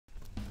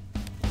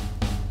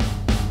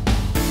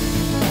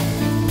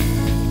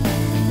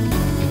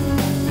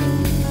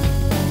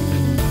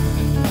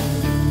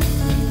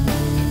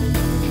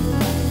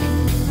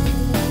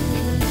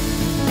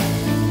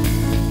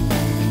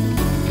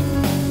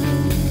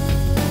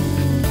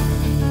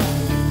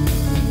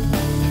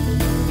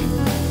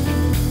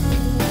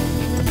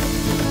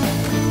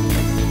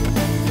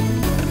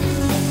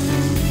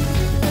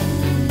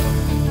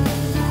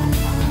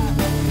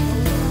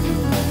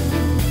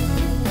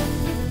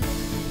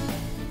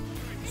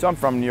So I'm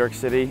from New York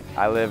City.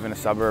 I live in a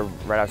suburb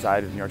right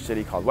outside of New York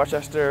City called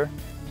Westchester,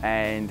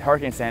 and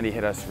Hurricane Sandy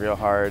hit us real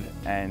hard.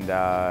 And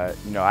I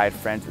had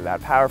friends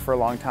without power for a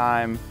long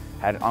time,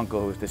 had an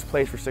uncle who was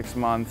displaced for 6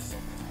 months.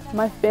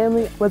 My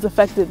family was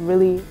affected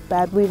really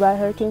badly by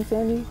Hurricane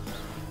Sandy,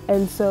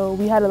 and so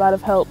we had a lot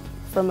of help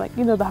from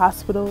the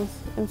hospitals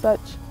and such.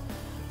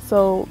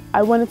 So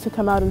I wanted to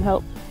come out and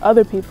help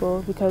other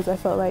people because I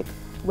felt like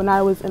when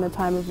I was in a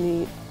time of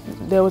need,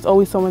 there was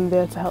always someone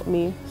there to help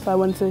me. So I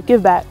wanted to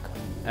give back.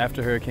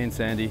 After Hurricane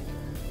Sandy,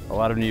 a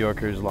lot of New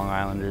Yorkers, Long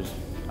Islanders,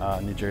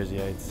 New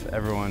Jerseyites,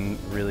 everyone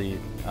really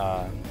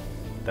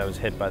that was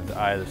hit by the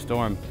eye of the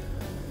storm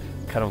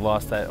kind of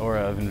lost that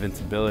aura of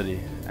invincibility,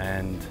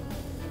 and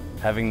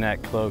having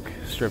that cloak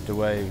stripped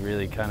away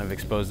really kind of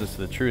exposed us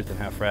to the truth and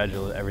how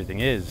fragile everything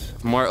is.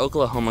 More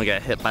Oklahoma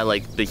got hit by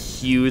the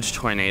huge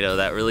tornado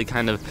that really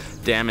kind of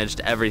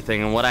damaged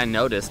everything, and what I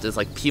noticed is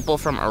people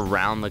from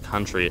around the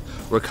country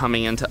were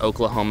coming into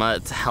Oklahoma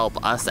to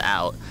help us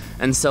out.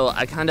 And so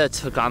I kind of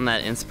took on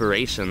that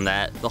inspiration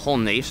that the whole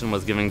nation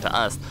was giving to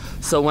us.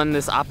 So when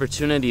this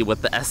opportunity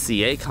with the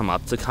SCA come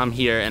up to come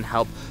here and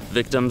help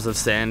victims of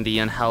Sandy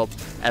and help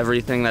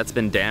everything that's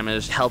been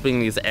damaged, helping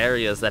these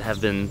areas that have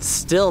been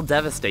still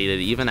devastated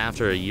even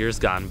after a year's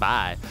gone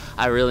by,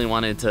 I really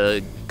wanted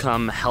to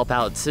come help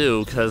out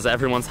too, because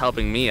everyone's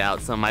helping me out,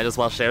 so might as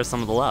well share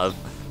some of the love.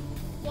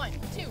 1,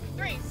 2,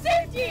 3,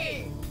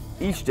 safety!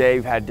 Each day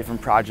we've had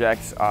different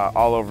projects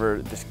all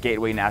over this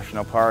Gateway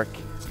National Park,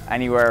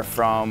 anywhere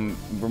from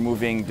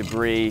removing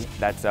debris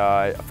that's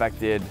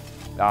affected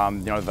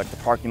the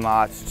parking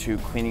lots, to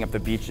cleaning up the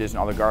beaches and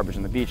all the garbage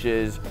in the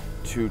beaches,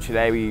 to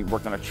today we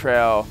worked on a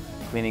trail,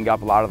 cleaning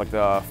up a lot of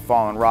the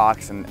fallen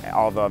rocks and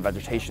all the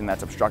vegetation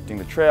that's obstructing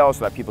the trail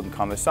so that people can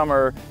come this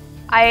summer.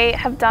 I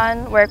have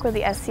done work with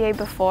the SCA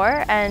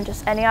before, and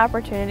just any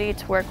opportunity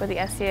to work with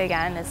the SCA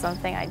again is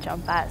something I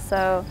jump at.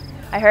 So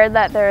I heard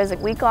that there is a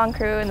week-long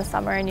crew in the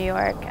summer in New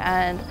York,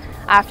 and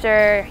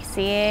after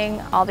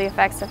seeing all the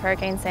effects of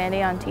Hurricane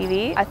Sandy on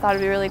TV, I thought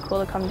it'd be really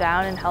cool to come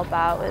down and help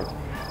out with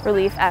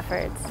relief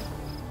efforts.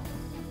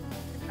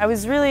 I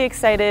was really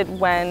excited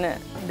when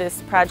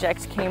this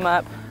project came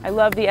up. I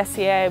love the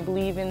SCA. I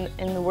believe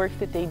in the work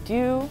that they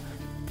do.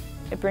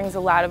 It brings a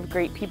lot of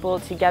great people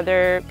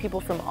together, people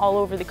from all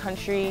over the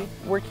country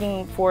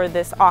working for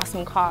this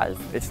awesome cause.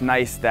 It's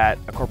nice that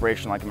a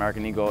corporation like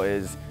American Eagle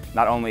is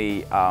not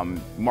only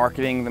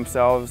marketing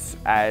themselves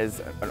as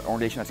an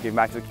organization that's giving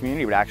back to the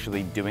community, but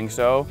actually doing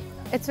so.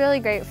 It's really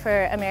great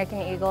for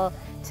American Eagle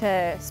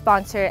to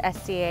sponsor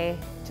SCA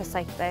just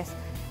like this.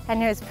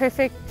 And it was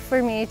perfect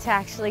for me to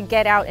actually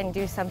get out and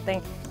do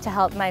something to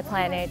help my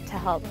planet, to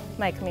help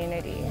my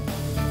community.